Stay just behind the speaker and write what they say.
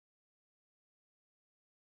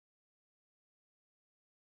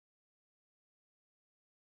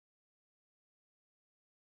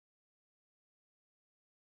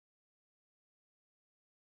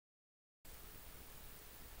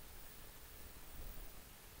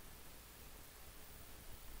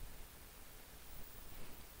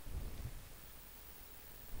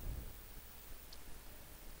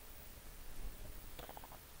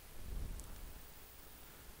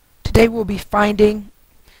Today we'll be finding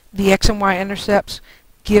the x and y intercepts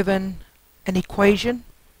given an equation,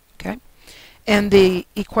 okay? And the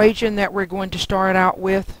equation that we're going to start out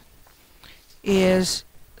with is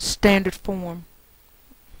standard form.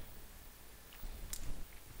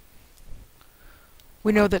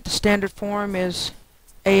 We know that the standard form is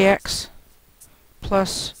ax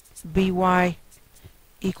plus by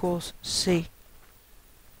equals c.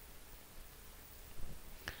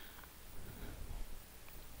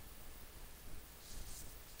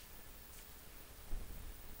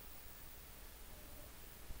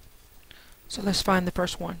 So let's find the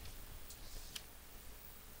first one.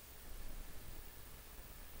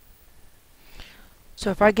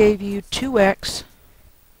 So if I gave you 2x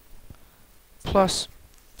plus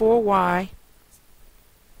 4y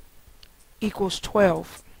equals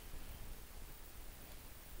 12.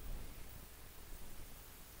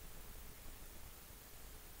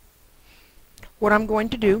 What I'm going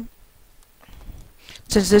to do,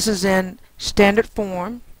 since this is in standard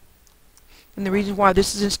form, and the reason why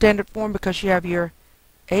this is in standard form because you have your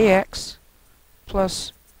ax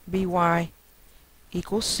plus by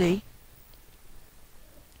equals c.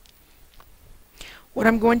 What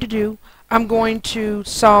I'm going to do, I'm going to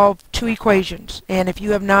solve two equations, and if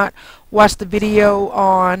you have not watched the video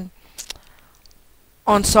on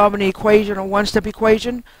solving the equation or one-step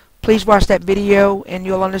equation, please watch that video and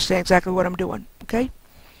you'll understand exactly what I'm doing. Okay?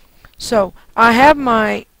 So I have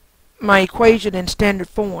my equation in standard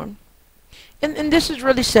form, and this is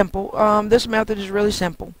really simple. This method is really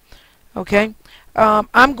simple. Okay?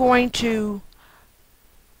 I'm going to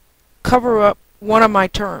cover up one of my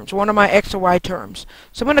terms, one of my x or y terms.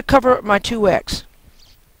 So I'm going to cover up my 2x.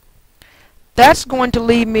 That's going to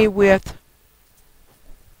leave me with,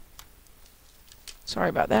 sorry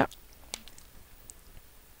about that,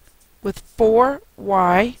 with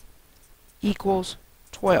 4y equals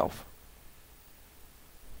 12.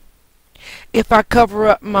 If I cover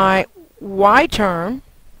up my y term,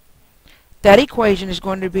 that equation is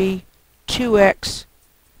going to be 2x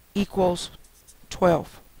equals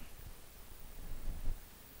 12.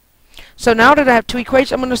 So now that I have two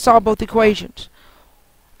equations, I'm going to solve both equations.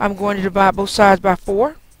 I'm going to divide both sides by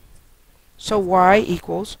 4, so y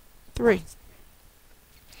equals 3.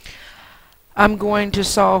 I'm going to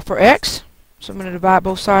solve for x, so I'm going to divide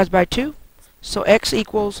both sides by 2, so x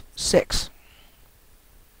equals 6.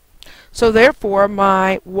 So therefore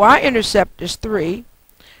my y-intercept is 3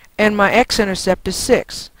 and my x-intercept is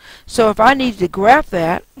 6. So if I need to graph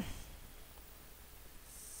that,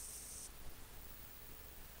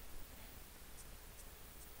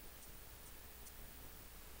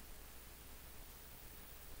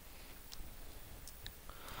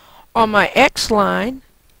 on my x line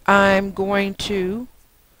I'm going to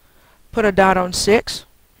put a dot on 6.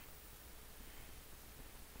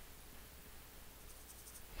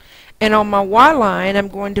 And on my y line, I'm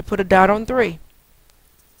going to put a dot on 3.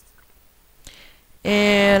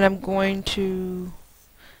 And I'm going to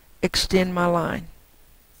extend my line.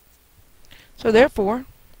 So therefore,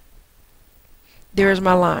 there is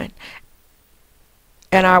my line.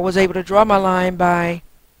 And I was able to draw my line by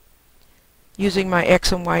using my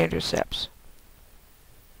x and y intercepts.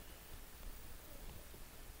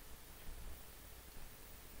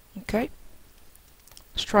 Okay,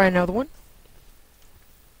 let's try another one.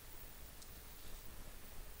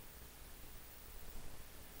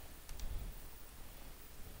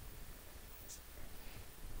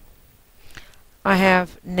 I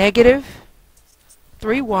have negative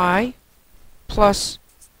 3y plus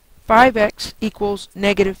 5x equals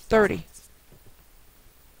negative 30.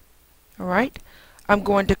 Alright, I'm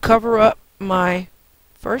going to cover up my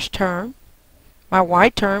first term, my y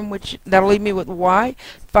term, which that'll leave me with y.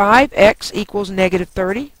 5x equals negative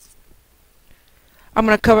 30. I'm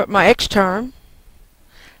going to cover up my x term.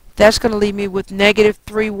 That's going to leave me with negative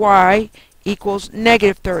 3y equals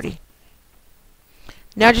negative 30.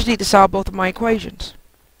 Now I just need to solve both of my equations.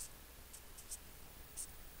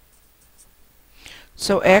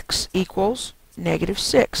 So x equals negative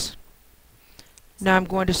 6. Now I'm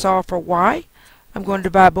going to solve for y. I'm going to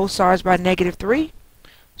divide both sides by negative 3.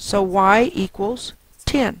 So y equals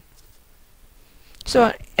 10.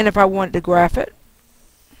 So, and if I wanted to graph it,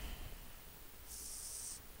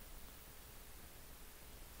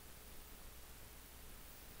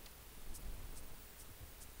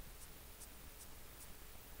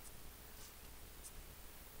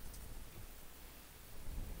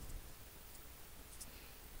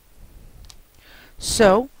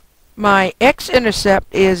 so my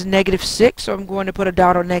x-intercept is negative 6, so I'm going to put a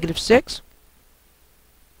dot on negative 6.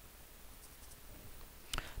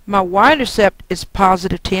 My y-intercept is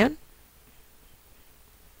positive 10.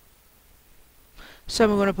 So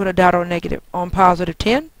I'm going to put a dot on positive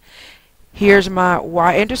 10. Here's my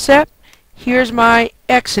y-intercept. Here's my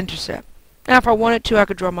x-intercept. Now if I wanted to, I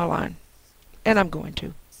could draw my line. And I'm going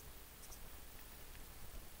to.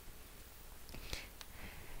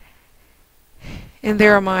 And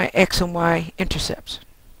there are my x and y intercepts.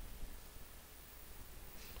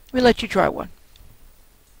 Let me let you try one.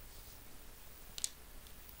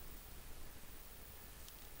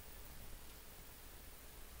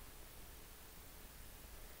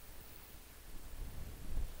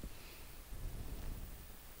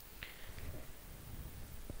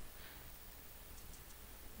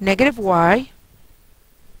 Negative y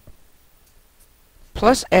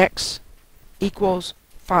plus x equals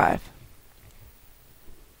 5.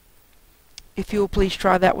 If you will please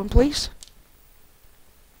try that one, please.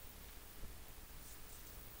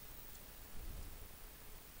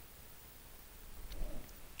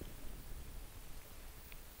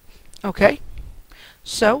 Okay,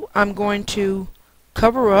 so I'm going to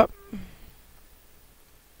cover up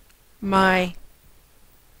my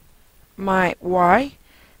y.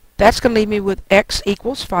 That's going to leave me with x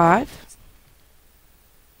equals 5.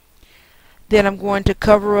 Then I'm going to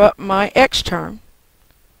cover up my x term.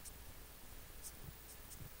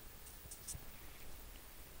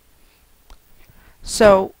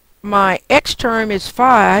 So my x term is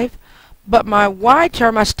 5, but my y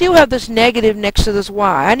term, I still have this negative next to this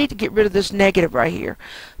y. I need to get rid of this negative right here.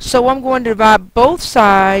 So I'm going to divide both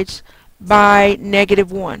sides by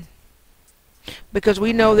negative 1. Because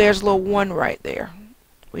we know there's a little 1 right there.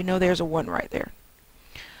 We know there's a 1 right there.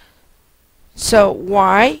 So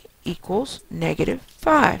y equals negative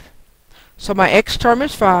 5. So my x term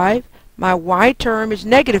is 5. My y term is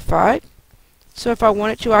negative 5. So if I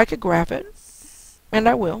wanted to, I could graph it. And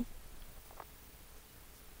I will.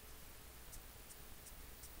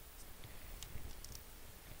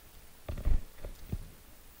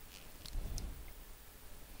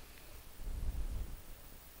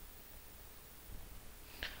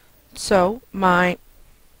 So my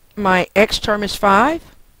x term is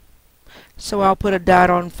 5. So I'll put a dot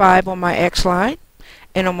on 5 on my x line.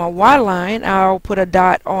 And on my y line, I'll put a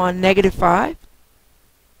dot on negative 5.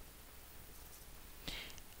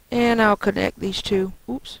 And I'll connect these two.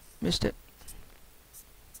 Oops, missed it.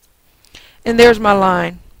 And there's my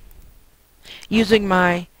line using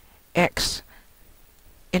my x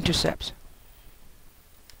intercepts.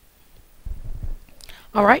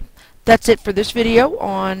 Alright, that's it for this video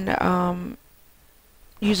on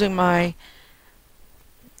using my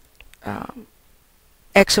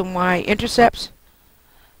x and y intercepts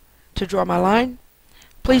to draw my line.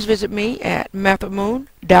 Please visit me at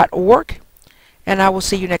mathofmoon.org, and I will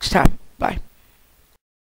see you next time. Bye.